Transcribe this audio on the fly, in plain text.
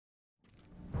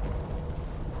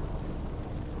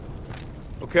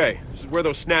Okay, this is where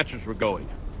those snatchers were going.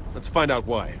 Let's find out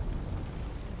why.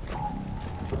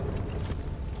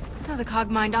 So the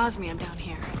cog mined osmium down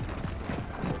here.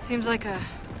 Seems like a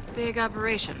big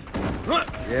operation.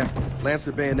 Yeah,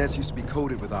 Lancer bayonets used to be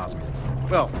coated with osmium.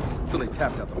 Well, until they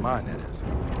tapped out the mine, that is.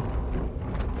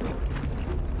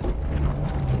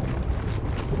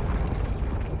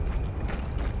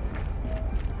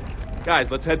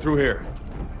 Guys, let's head through here.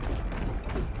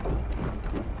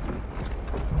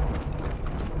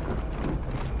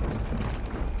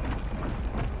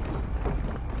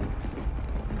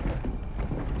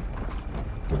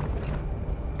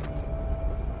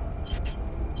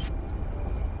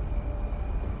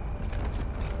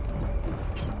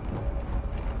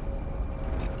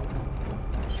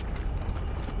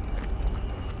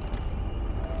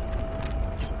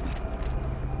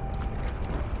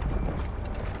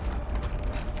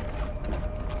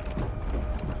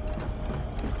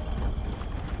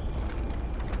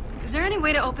 Is there any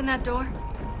way to open that door?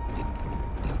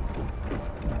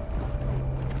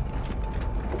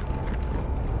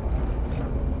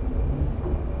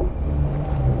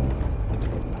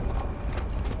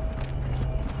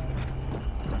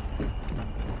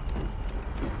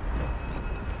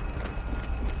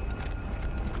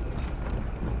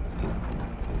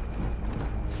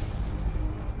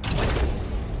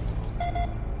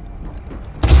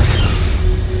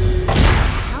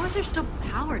 How is there still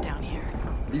power down here?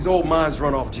 These old mines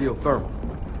run off geothermal.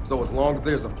 So as long as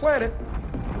there's a planet,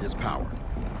 there's power.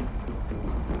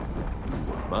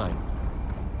 Mine.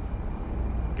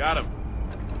 Got him.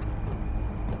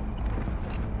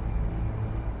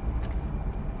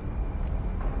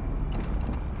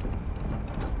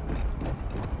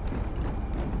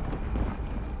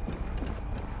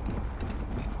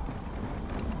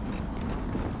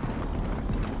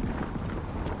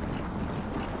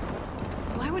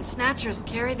 Why would snatchers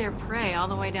carry their prey all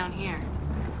the way down here?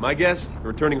 My guess, they're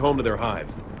returning home to their hive.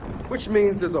 Which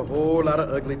means there's a whole lot of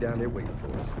ugly down there waiting for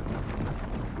us.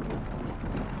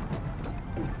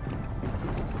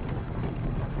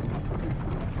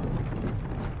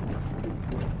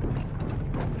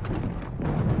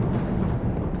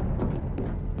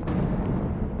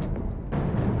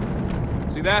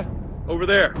 See that? Over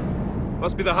there.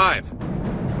 Must be the hive.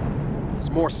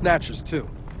 There's more snatchers, too.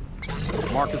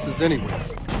 Marcus is anywhere.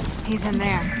 He's in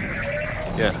there.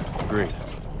 Yeah, agreed.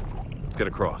 Let's get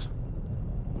across.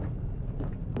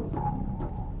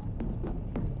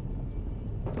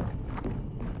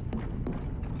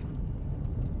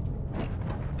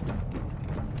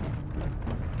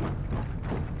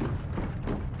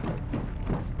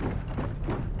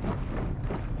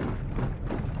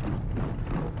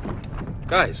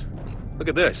 Guys, look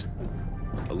at this.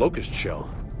 A Locust shell.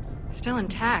 Still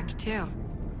intact, too.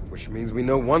 Which means we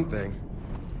know one thing.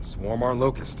 Swarm our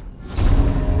Locust.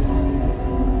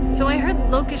 So I heard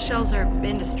Locust shells are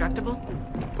indestructible?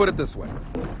 Put it this way.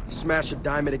 You smash a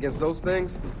diamond against those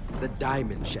things, the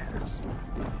diamond shatters.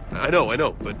 I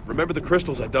know, but remember the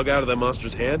crystals I dug out of that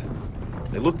monster's hand?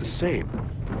 They look the same.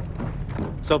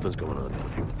 Something's going on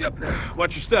down here. Yep,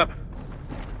 watch your step.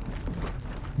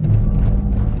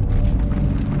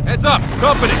 Heads up,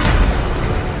 company!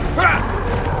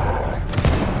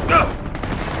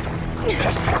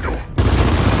 Hostile!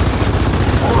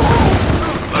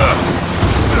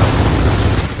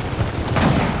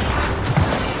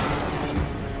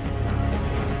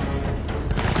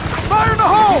 Fire in the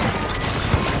hole!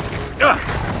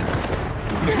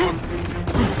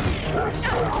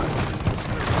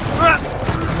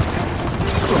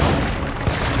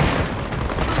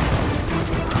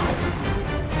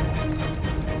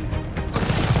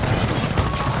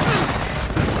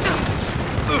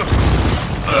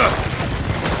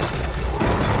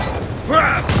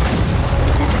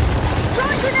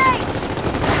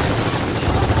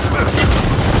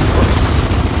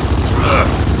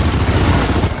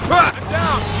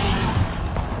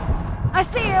 I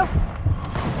see you!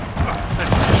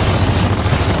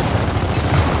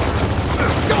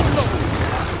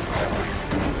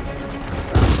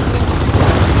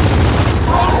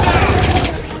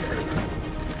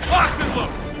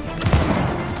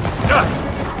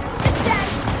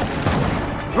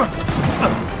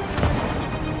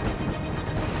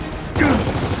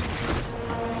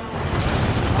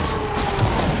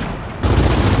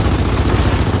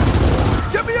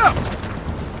 Get me up!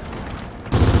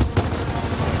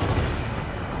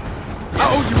 I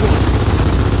owe you one.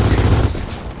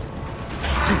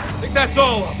 I think that's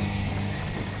all of them.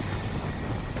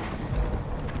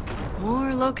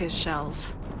 More Locust shells.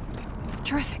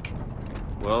 Terrific.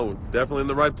 Well, we're definitely in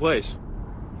the right place.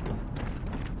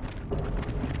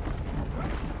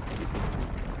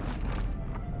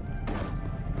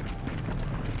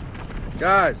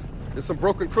 Guys, there's some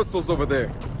broken crystals over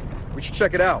there. We should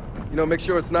check it out. You know, make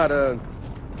sure it's not,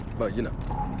 well, you know.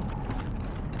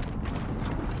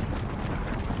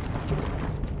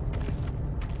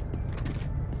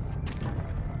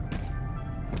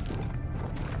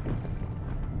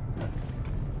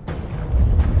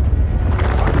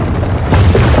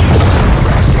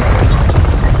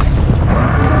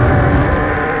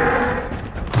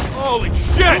 Holy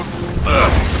shit!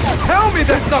 Tell me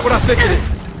that's not what I think it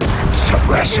is!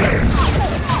 Suppression!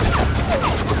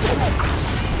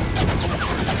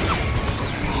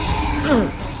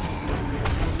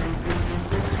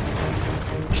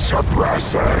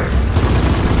 Suppressing!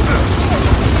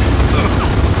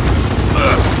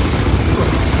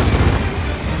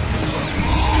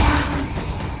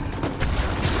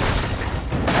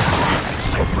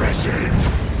 Suppressing!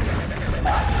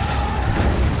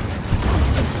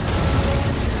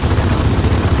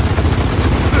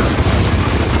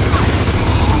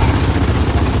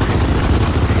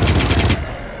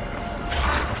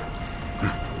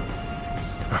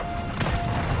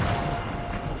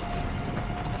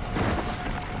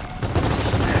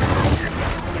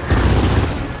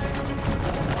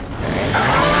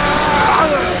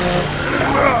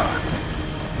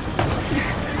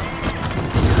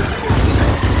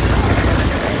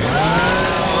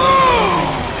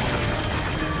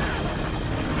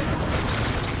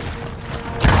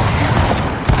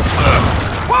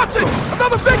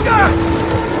 Another big guy!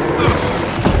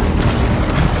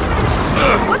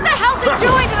 What the hell's it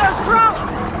doing to those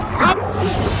drones?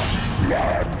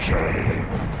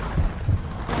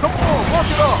 Come on, walk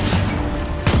it off!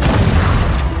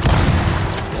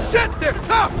 Shit, they're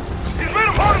tough! He's made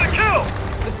him harder to kill!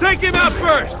 Then take him out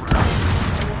first!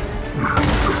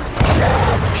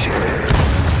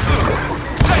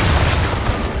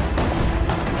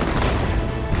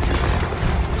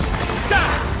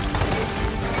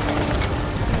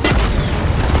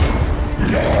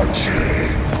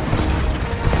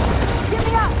 Get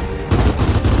me up!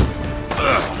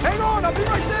 Hang on, I'll be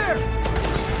right there!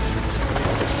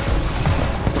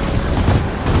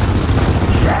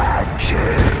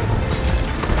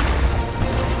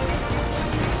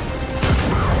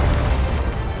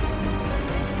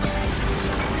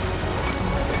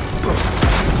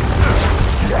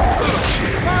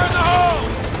 Fire in the hole!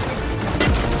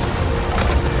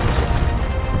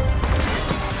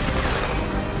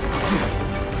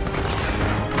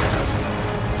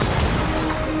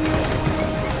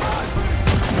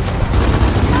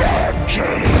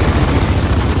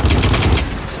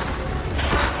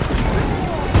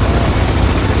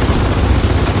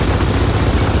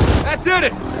 That did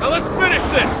it! Now let's finish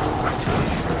this!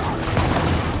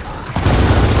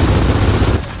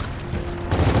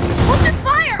 Open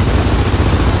fire!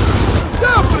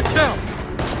 Down for the count!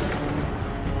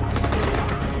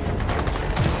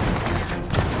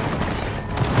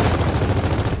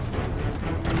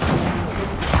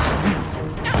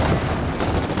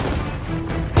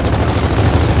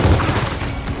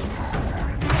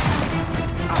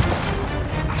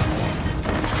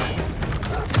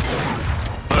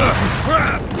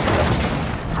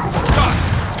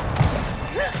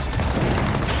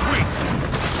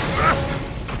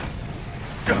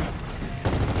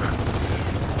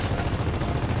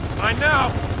 Fine now!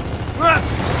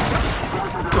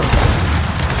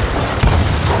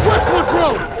 What's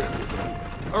control?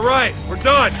 Alright, we're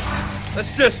done! Let's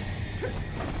just...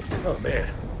 Oh man.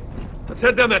 Let's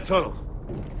head down that tunnel.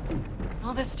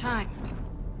 All this time,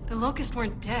 the Locust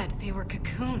weren't dead. They were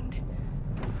cocooned.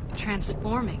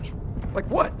 Transforming. Like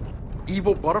what?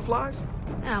 Evil butterflies?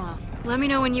 Oh well, let me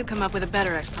know when you come up with a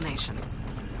better explanation.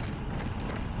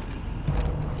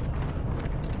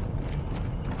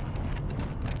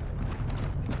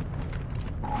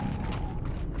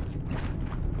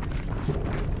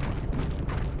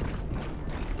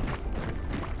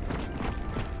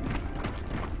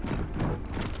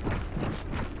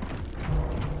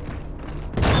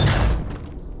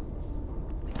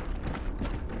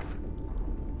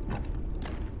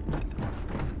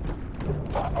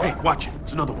 Hey, watch it.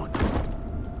 It's another one.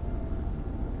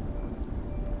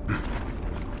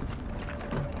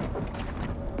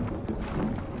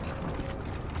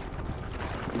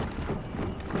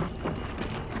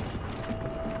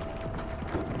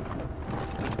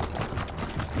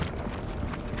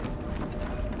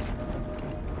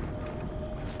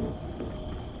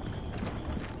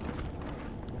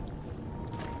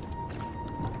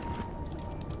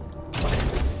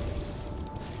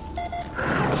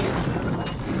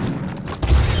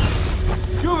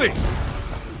 Juvie!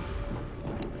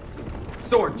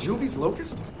 So are Juvie's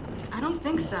Locust? I don't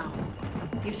think so.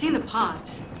 You've seen the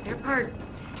pods. They're part...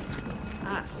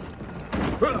 us.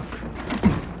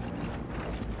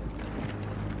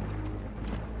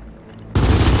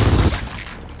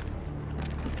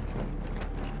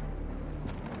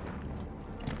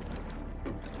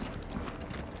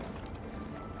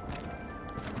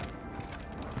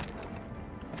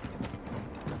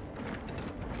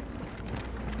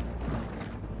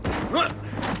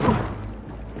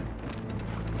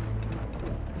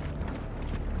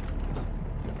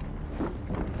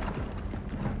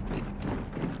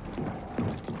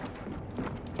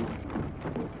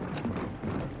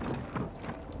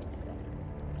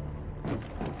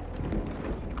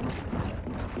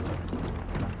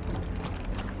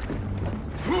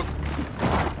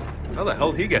 How the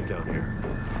hell did he get down here?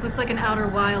 Looks like an outer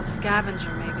wild scavenger,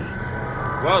 maybe.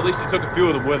 Well, at least he took a few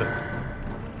of them with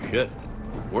him. Shit.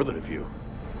 More than a few.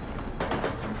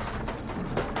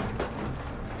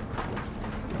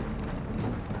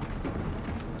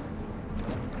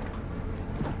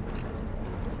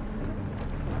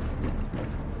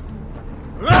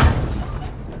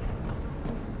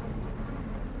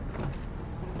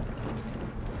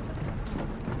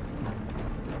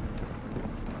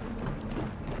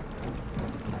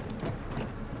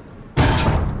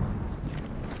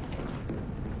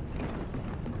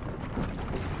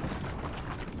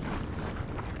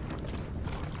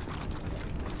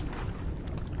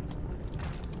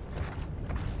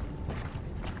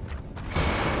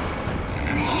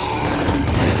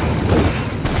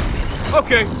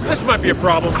 Okay, this might be a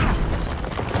problem.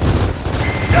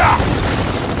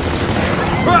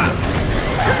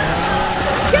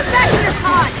 Get back to your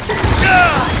pod!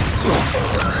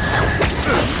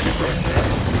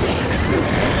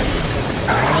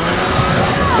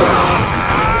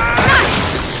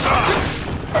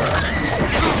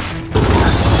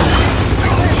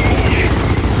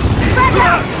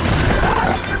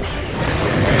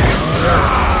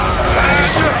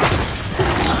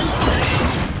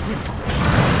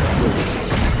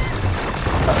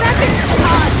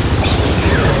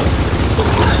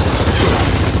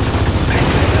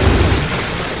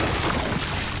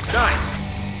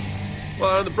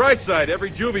 On the bright side, every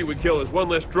juvie we kill is one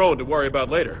less drone to worry about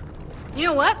later. You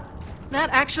know what? That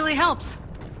actually helps.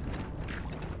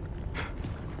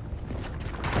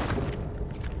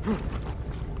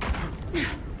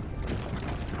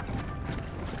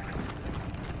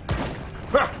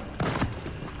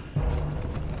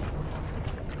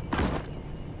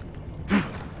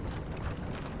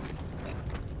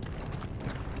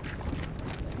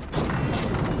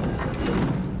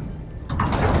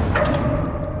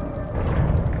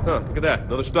 Huh, look at that.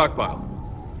 Another stockpile.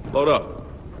 Load up.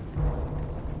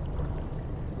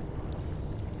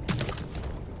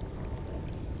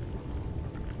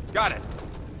 Got it.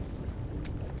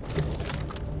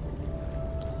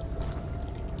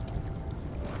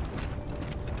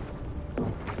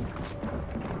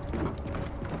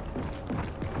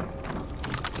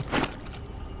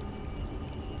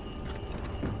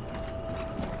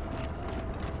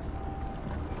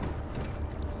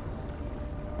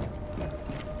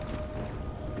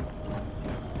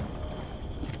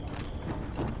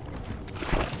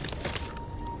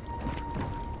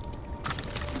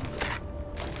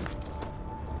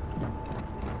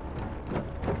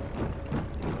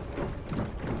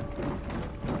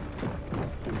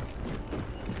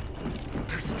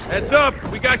 Heads up!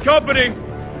 We got company!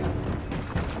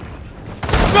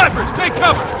 Snipers, take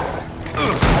cover!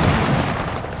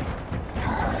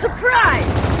 Surprise!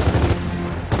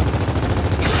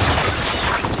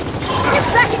 Get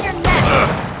back in your net!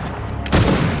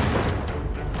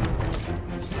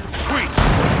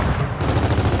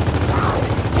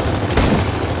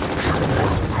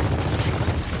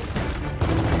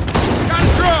 Got a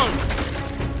drone!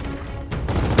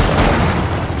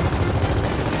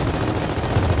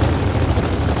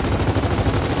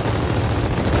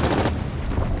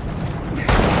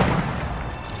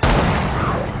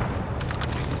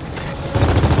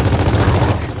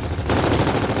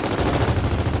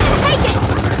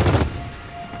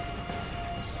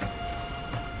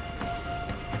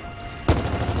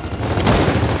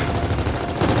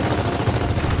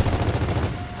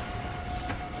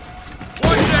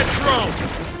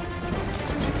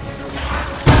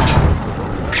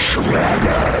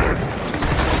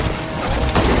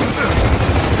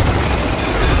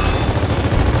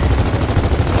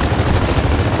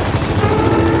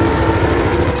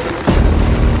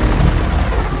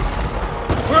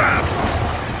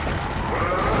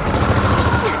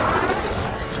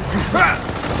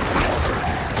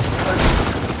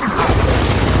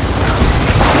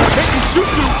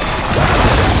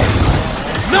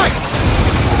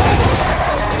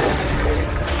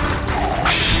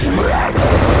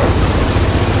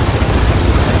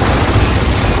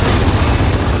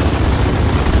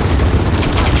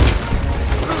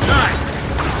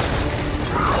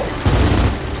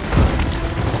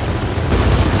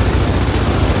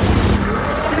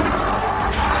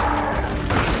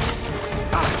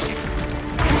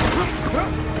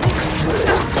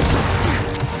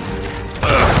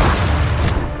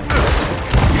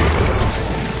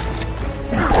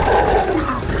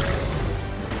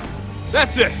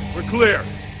 That's it. We're clear.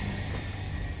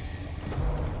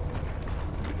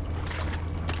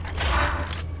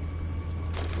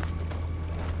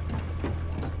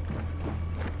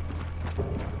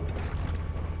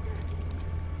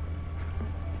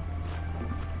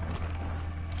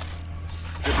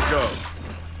 Good to go.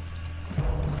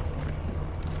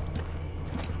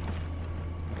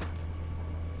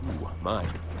 Ooh, mine.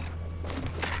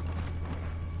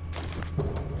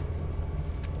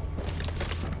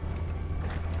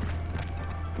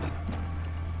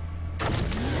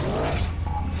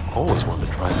 Always wanted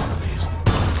to try one of these.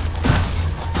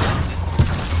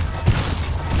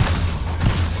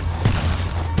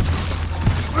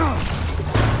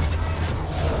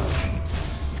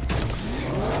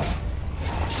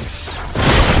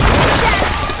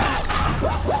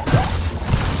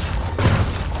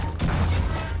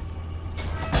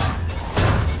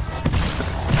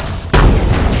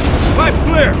 Pipe's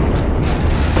clear!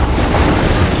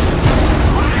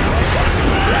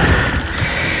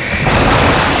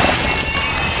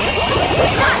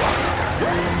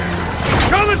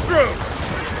 Coming through!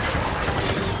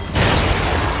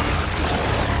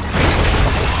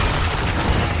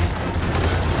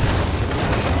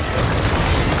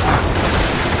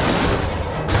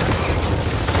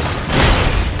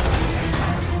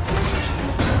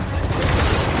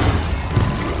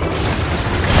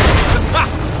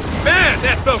 Man,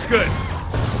 that felt good!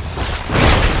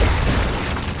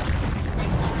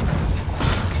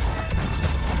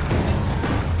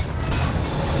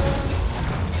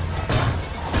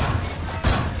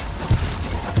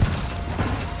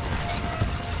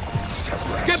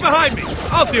 Get behind me!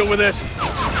 I'll deal with this!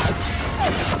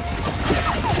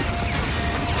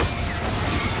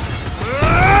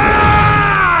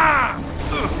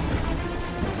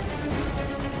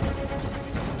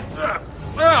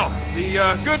 Well,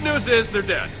 the good news is they're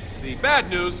dead. The bad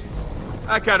news,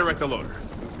 I kinda wrecked the loader.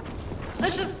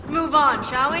 Let's just move on,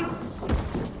 shall we?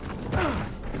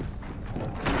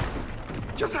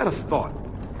 Just had a thought.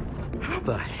 How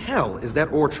the hell is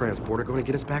that ore transporter going to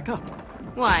get us back up?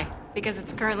 Why? Because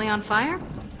it's currently on fire?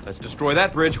 Let's destroy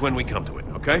that bridge when we come to it,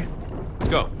 okay?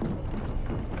 Go.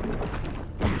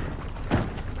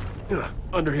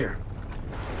 Under here.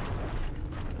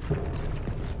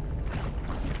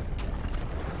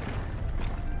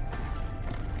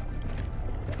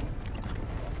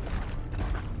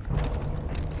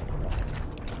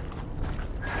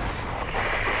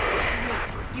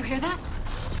 You hear that?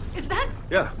 Is that?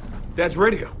 Yeah, Dad's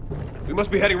radio. We must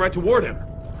be heading right toward him.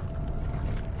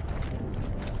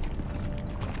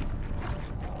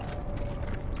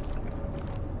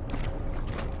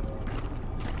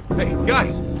 Hey,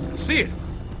 guys, I see it.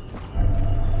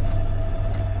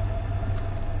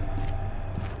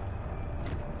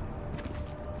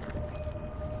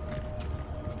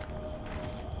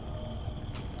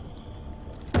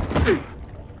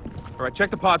 All right, check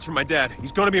the pods for my dad.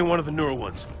 He's gonna be in one of the newer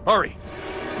ones. Hurry.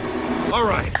 All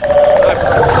right.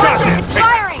 Goddamn. It's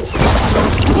firing!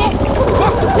 Will!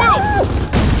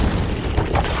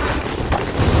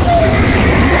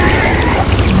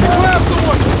 Grab the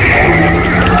one!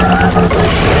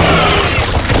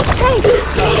 Thanks!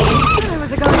 There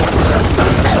was a ghost.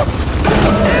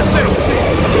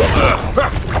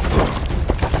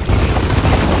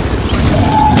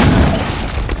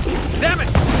 Damn it!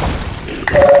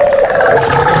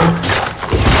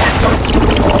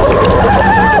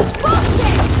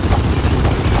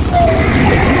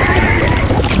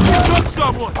 Took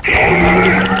someone!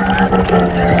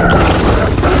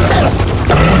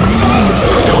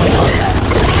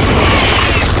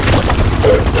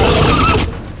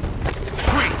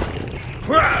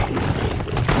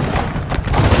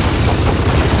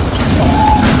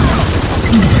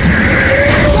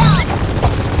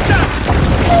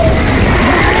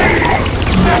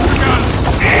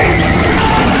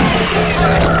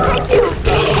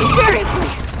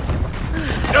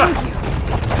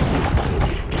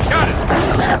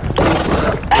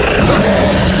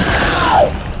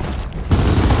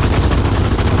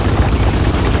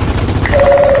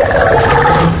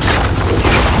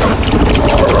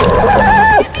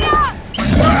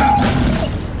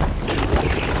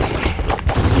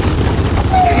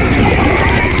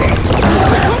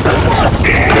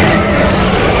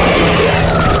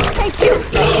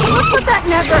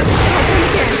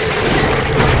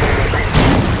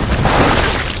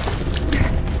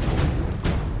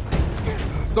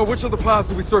 So which of the pods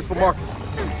do we search for Marcus?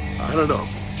 I don't know.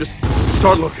 Just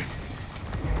start looking.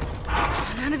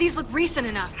 None of these look recent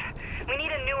enough. We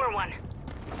need a newer one.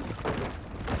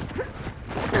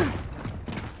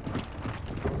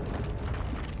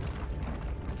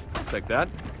 I'll take that.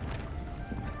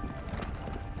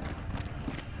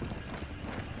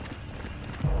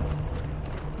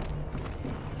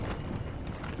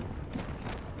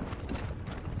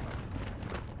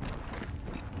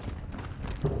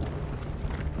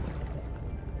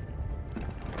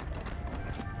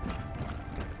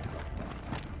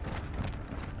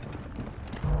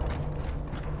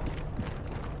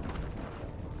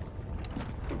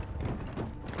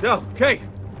 No, Kate!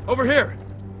 Over here!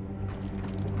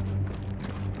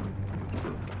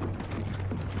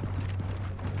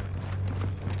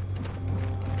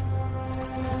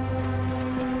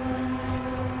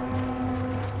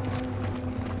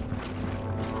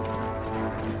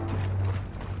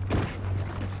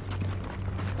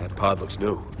 That pod looks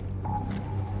new.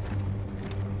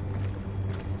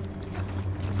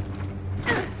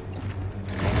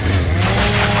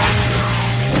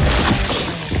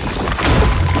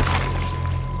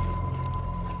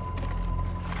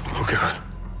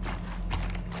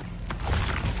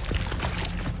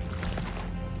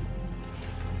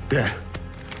 Dad.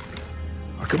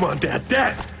 Oh, come on, Dad.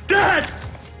 Dad! Dad!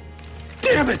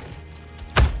 Damn it!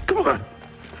 Come on!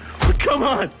 Come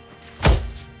on!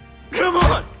 Come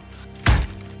on!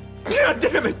 God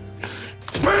damn it!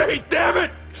 Wait, damn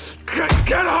it!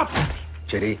 Get up!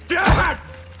 JD. Dad!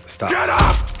 Stop. Get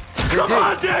up! Come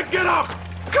on, Dad, get up!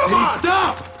 Come on!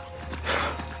 Stop!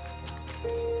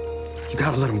 You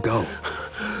gotta let him go.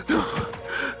 No.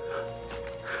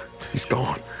 He's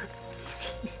gone.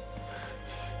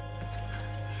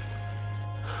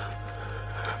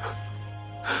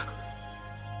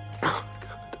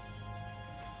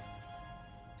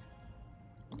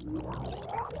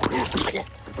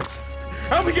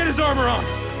 Help me get his armor off!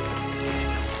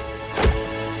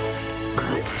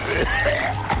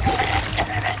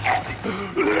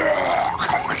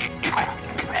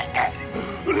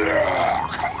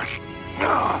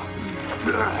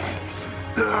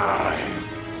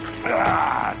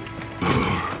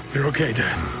 You're okay,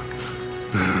 Dad.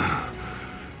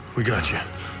 We got you.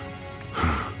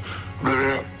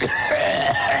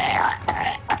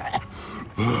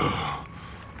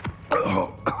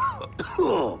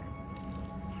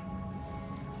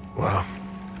 Wow.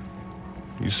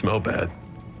 You smell bad.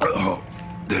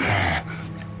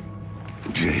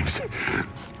 James.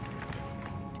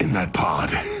 In that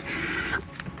pod.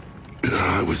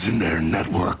 I was in their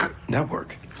network.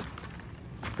 Network?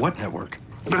 What network?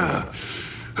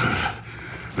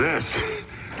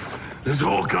 This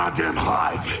whole goddamn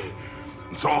hive.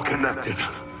 It's all connected.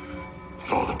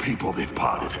 All the people they've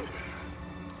potted.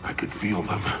 I could feel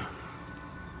them.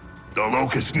 The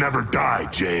Locust never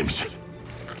died, James.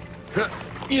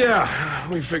 Yeah,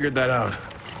 we figured that out.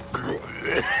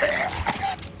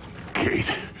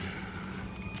 Kate.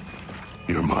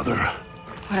 Your mother.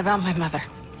 What about my mother?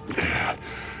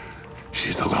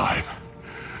 She's alive.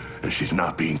 And she's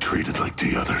not being treated like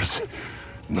the others.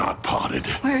 Not potted.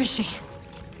 Where is she?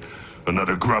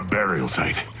 Another grub burial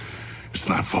site. It's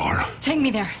not far. Take me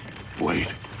there.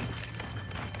 Wait.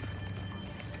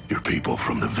 Your people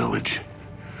from the village.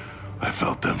 I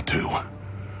felt them too.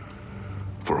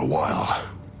 For a while.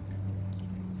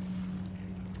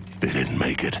 They didn't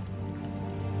make it.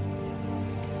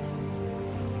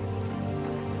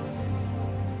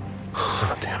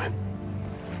 Oh, damn it.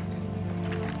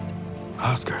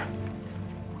 Oscar.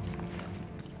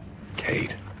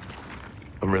 Kate.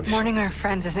 I'm really... Mourning our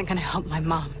friends isn't gonna help my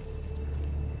mom.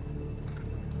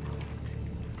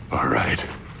 All right.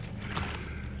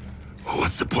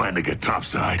 What's the plan to get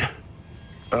topside?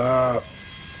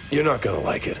 You're not gonna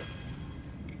like it.